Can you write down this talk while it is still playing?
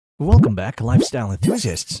Welcome back, lifestyle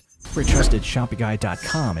enthusiasts. We're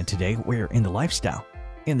trustedshopguide.com, and today we're in the lifestyle.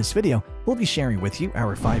 In this video, we'll be sharing with you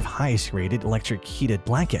our 5 highest rated electric heated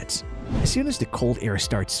blankets. As soon as the cold air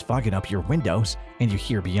starts fogging up your windows and you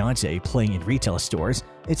hear Beyonce playing in retail stores,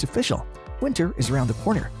 it's official. Winter is around the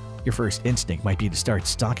corner. Your first instinct might be to start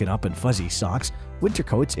stocking up on fuzzy socks, winter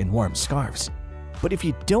coats, and warm scarves. But if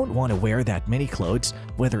you don't want to wear that many clothes,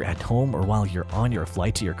 whether at home or while you're on your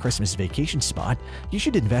flight to your Christmas vacation spot, you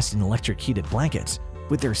should invest in electric heated blankets.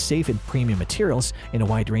 With their safe and premium materials and a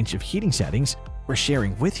wide range of heating settings, we're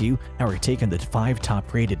sharing with you our take on the 5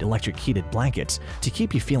 top-rated electric heated blankets to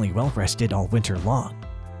keep you feeling well-rested all winter long.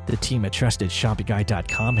 The team at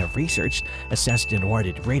trustedshopguide.com have researched, assessed, and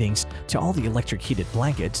awarded ratings to all the electric heated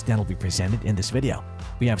blankets that will be presented in this video.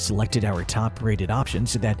 We have selected our top-rated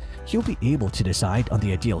options so that you'll be able to decide on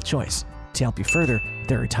the ideal choice. To help you further,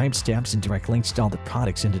 there are timestamps and direct links to all the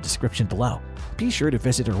products in the description below. Be sure to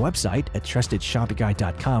visit our website at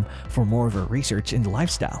trustedshopguide.com for more of our research in the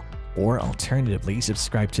lifestyle, or alternatively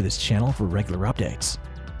subscribe to this channel for regular updates.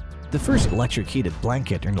 The first electric heated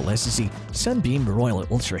blanket on the list is the Sunbeam Royal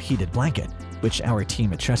Ultra Heated Blanket, which our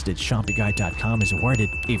team at trustedshopguide.com has awarded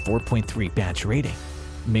a 4.3 badge rating.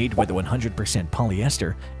 Made with 100%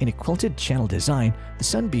 polyester in a quilted channel design, the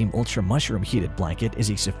Sunbeam Ultra Mushroom Heated Blanket is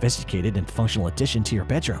a sophisticated and functional addition to your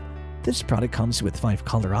bedroom. This product comes with 5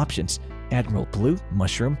 color options: Admiral Blue,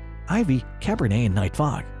 Mushroom, Ivy, Cabernet, and Night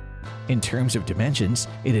Fog. In terms of dimensions,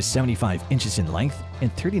 it is 75 inches in length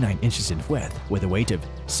and 39 inches in width, with a weight of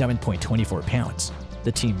 7.24 pounds.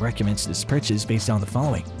 The team recommends this purchase based on the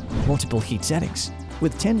following: multiple heat settings.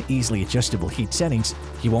 With 10 easily adjustable heat settings,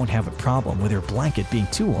 you won't have a problem with your blanket being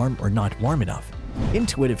too warm or not warm enough.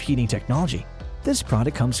 Intuitive heating technology. This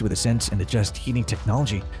product comes with a sense and adjust heating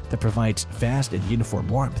technology that provides fast and uniform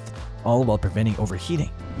warmth, all while preventing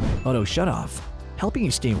overheating. Auto shutoff. Helping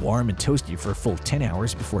you stay warm and toasty for a full 10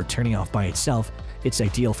 hours before turning off by itself, it's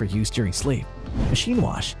ideal for use during sleep. Machine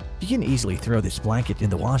wash. You can easily throw this blanket in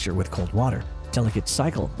the washer with cold water, delicate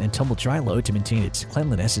cycle, and tumble dry load to maintain its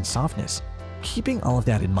cleanliness and softness. Keeping all of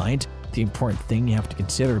that in mind, the important thing you have to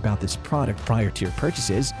consider about this product prior to your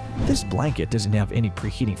purchase is this blanket doesn't have any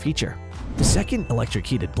preheating feature. The second electric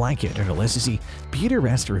heated blanket on the list is the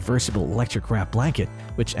Beautyrest Reversible Electric Wrap Blanket,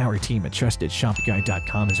 which our team at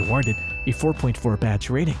TrustedShopGuide.com has awarded a 4.4 badge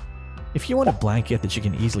rating. If you want a blanket that you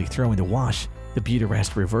can easily throw in the wash, the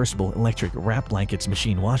Beautyrest Reversible Electric Wrap Blanket's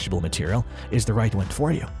machine washable material is the right one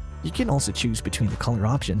for you. You can also choose between the color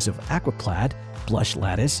options of Aqua Plaid, Blush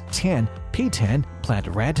Lattice, Tan, P10, Plaid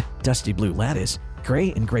Red, Dusty Blue Lattice,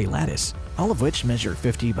 Gray, and Gray Lattice, all of which measure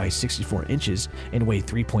 50 by 64 inches and weigh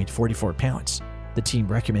 3.44 pounds. The team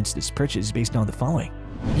recommends this purchase based on the following: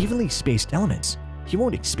 evenly spaced elements. You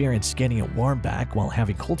won't experience getting a warm back while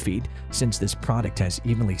having cold feet, since this product has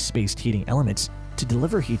evenly spaced heating elements to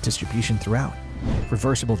deliver heat distribution throughout.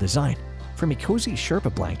 Reversible design. From a Cozee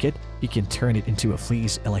Sherpa blanket, you can turn it into a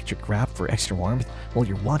fleece electric wrap for extra warmth while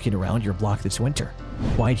you're walking around your block this winter.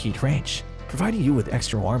 Wide heat range. Providing you with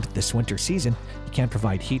extra warmth this winter season, you can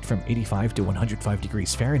provide heat from 85 to 105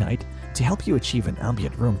 degrees Fahrenheit to help you achieve an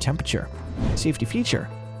ambient room temperature. Safety feature.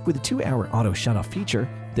 With a 2-hour auto shutoff feature,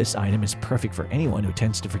 this item is perfect for anyone who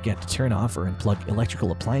tends to forget to turn off or unplug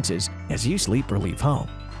electrical appliances as you sleep or leave home.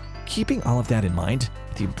 Keeping all of that in mind,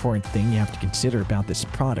 the important thing you have to consider about this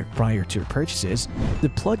product prior to your purchase is the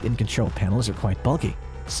plug and control panels are quite bulky,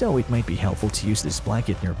 so it might be helpful to use this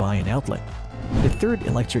blanket nearby an outlet. The third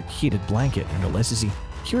electric heated blanket on the list is the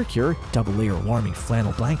Curecure Double Layer Warming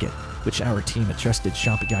Flannel Blanket, which our team at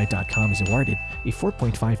TrustedShopGuide.com has awarded a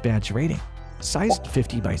 4.5 badge rating. Sized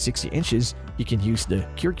 50 by 60 inches, you can use the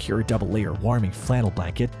Curecure Double Layer Warming Flannel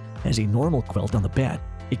Blanket as a normal quilt on the bed,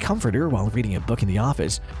 a comforter while reading a book in the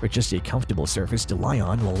office, or just a comfortable surface to lie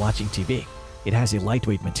on while watching TV. It has a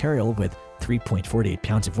lightweight material with 3.48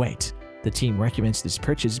 pounds of weight. The team recommends this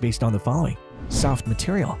purchase based on the following: soft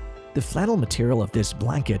material. The flannel material of this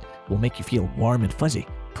blanket will make you feel warm and fuzzy,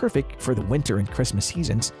 perfect for the winter and Christmas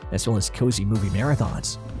seasons, as well as cozy movie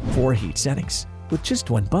marathons. 4 heat settings. With just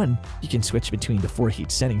one button, you can switch between the 4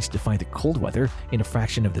 heat settings to find the cold weather in a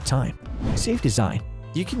fraction of the time. Safe design.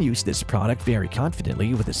 You can use this product very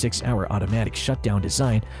confidently with a 6-hour automatic shutdown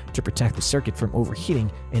design to protect the circuit from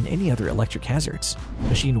overheating and any other electric hazards.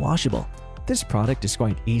 Machine washable. This product is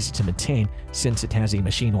quite easy to maintain since it has a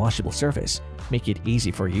machine washable surface, making it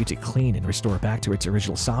easy for you to clean and restore back to its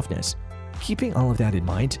original softness. Keeping all of that in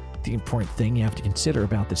mind, the important thing you have to consider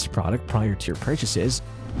about this product prior to your purchase is,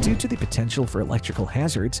 due to the potential for electrical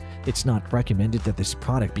hazards, it's not recommended that this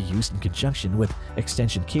product be used in conjunction with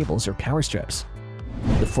extension cables or power strips.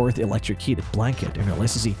 The fourth electric heated blanket in our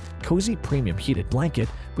list is the Cozee Premium Heated Blanket,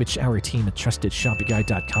 which our team at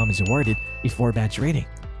TrustedShoppingGuide.com has awarded a 4-badge rating.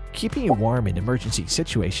 Keeping you warm in emergency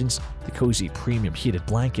situations, the Cozee Premium Heated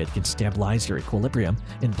Blanket can stabilize your equilibrium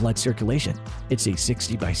and blood circulation. It's a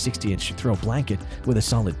 60 by 60 inch throw blanket with a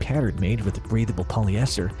solid pattern made with breathable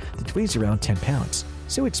polyester that weighs around 10 pounds,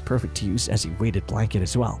 so it's perfect to use as a weighted blanket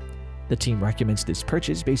as well. The team recommends this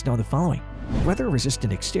purchase based on the following: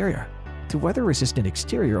 weather-resistant exterior. The weather-resistant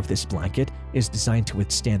exterior of this blanket is designed to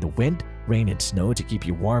withstand the wind, rain, and snow to keep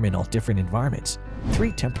you warm in all different environments.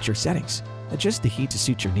 3 temperature settings. Adjust the heat to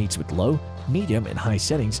suit your needs with low, medium, and high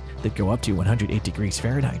settings that go up to 108 degrees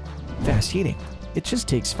Fahrenheit. Fast heating. It just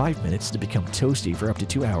takes 5 minutes to become toasty for up to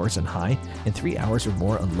 2 hours on high and 3 hours or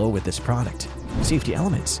more on low with this product. Safety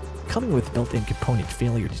elements. Coming with built-in component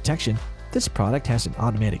failure detection, this product has an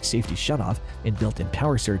automatic safety shutoff and built-in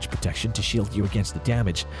power surge protection to shield you against the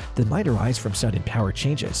damage that might arise from sudden power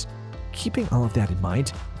changes. Keeping all of that in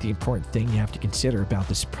mind, the important thing you have to consider about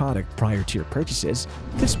this product prior to your purchase is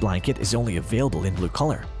this blanket is only available in blue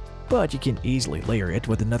color, but you can easily layer it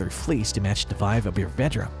with another fleece to match the vibe of your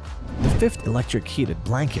bedroom. The fifth electric heated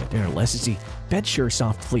blanket in our list is the BedSure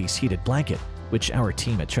Soft Fleece Heated Blanket, which our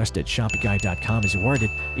team at TrustedShoppingGuide.com has awarded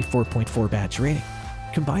a 4.4 badge rating.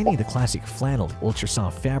 Combining the classic flannel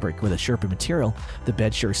ultra-soft fabric with a Sherpa material, the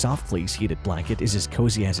BedSure Soft Fleece Heated Blanket is as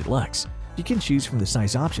cozy as it looks. You can choose from the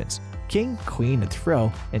size options: king, queen, and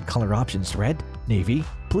throw, and color options red, navy,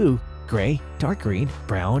 blue, gray, dark green,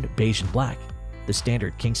 brown, beige, and black. The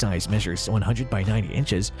standard king size measures 100 by 90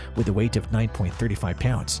 inches with a weight of 9.35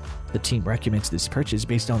 pounds. The team recommends this purchase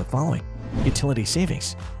based on the following: utility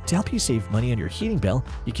savings. To help you save money on your heating bill,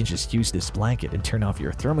 you can just use this blanket and turn off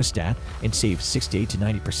your thermostat and save 60 to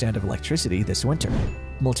 90% of electricity this winter.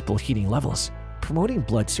 Multiple heating levels. Promoting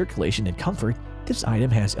blood circulation and comfort, this item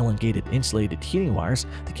has elongated insulated heating wires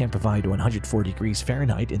that can provide 104 degrees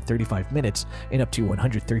Fahrenheit in 35 minutes and up to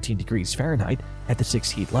 113 degrees Fahrenheit at the 6th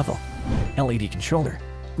heat level. LED controller.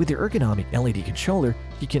 With your ergonomic LED controller,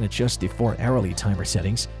 you can adjust the 4 hourly timer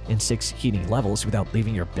settings and 6 heating levels without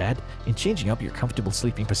leaving your bed and changing up your comfortable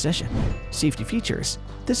sleeping position. Safety features.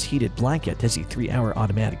 This heated blanket has a 3-hour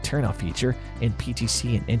automatic turn-off feature and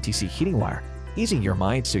PTC and NTC heating wire, easing your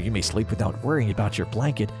mind so you may sleep without worrying about your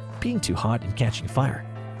blanket being too hot and catching fire.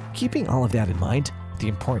 Keeping all of that in mind, the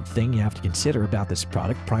important thing you have to consider about this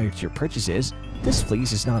product prior to your purchase is this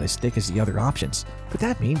fleece is not as thick as the other options, but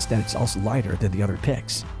that means that it's also lighter than the other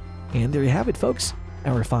picks. And there you have it, folks,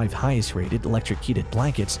 our 5 highest rated electric heated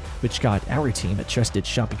blankets, which got our team at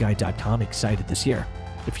TrustedShoppingGuide.com excited this year.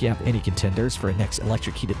 If you have any contenders for a next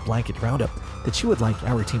electric heated blanket roundup that you would like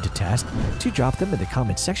our team to test, do drop them in the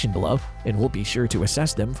comment section below and we'll be sure to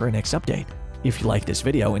assess them for a next update. If you like this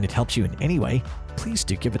video and it helps you in any way, please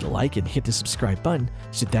do give it a like and hit the subscribe button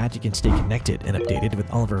so that you can stay connected and updated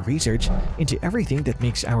with all of our research into everything that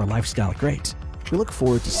makes our lifestyle great. We look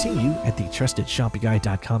forward to seeing you at the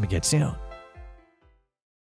TrustedShoppingGuide.com again soon.